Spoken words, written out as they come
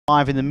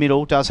5 in the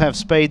middle, does have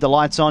speed. The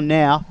light's on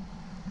now.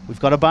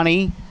 We've got a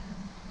bunny.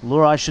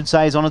 Lure, I should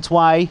say, is on its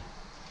way.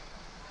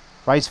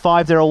 Race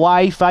 5, they're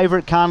away.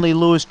 Favourite Carnley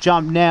Lewis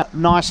jumped now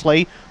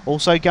nicely.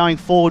 Also going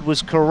forward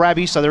was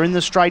Karabi, so they're in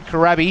the straight.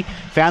 Karabi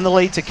found the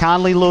lead to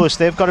Carnley Lewis.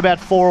 They've got about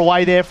 4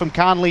 away there from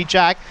Carnley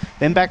Jack.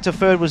 Then back to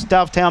third was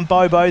Dovetown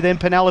Bobo, then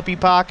Penelope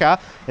Parker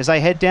as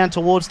they head down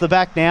towards the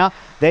back now.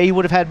 There you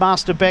would have had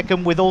Master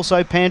Beckham with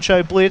also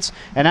Pancho Blitz,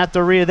 and at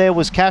the rear there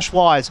was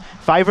Cashwise.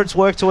 Favourites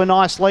work to a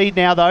nice lead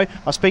now though.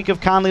 I speak of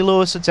Carnley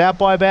Lewis, it's out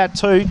by about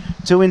 2.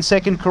 2 in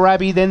second,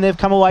 Karabi. Then they've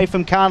come away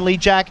from Carnley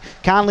Jack.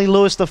 Carnley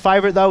Lewis, the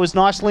favourite though, is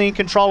nicely in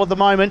control at the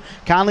moment.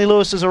 Carnley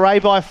Lewis is array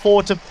by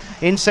 4 to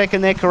in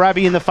second there,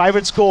 Karabi in the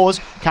favourite scores.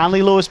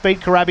 Carnley Lewis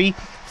beat Karabi.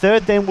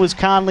 Third then was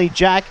Carnley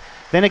Jack.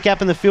 Then a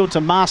gap in the field to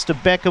Master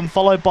Beckham,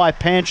 followed by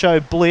Pancho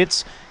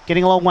Blitz.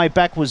 Getting a long way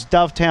back was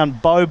Dovetown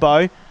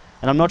Bobo.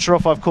 And I'm not sure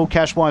if I've called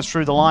Cashwise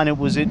through the line. It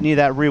was near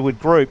that rearward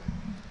group.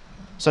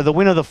 So the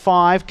winner of the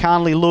 5,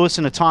 Carnley Lewis,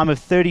 in a time of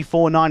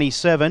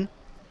 34.97.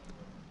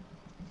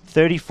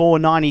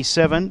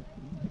 34.97.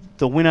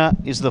 The winner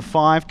is the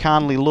 5,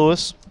 Carnley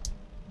Lewis.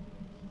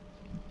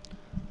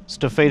 It's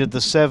defeated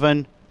the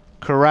 7,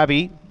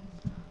 Karabi.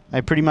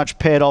 They pretty much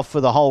paired off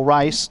for the whole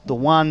race. The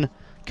 1,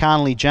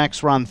 Carnley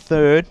Jack's run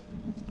third.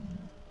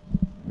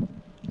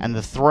 And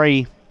the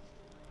 3,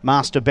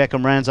 Master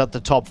Beckham rounds up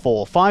the top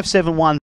 4. 5-7-1.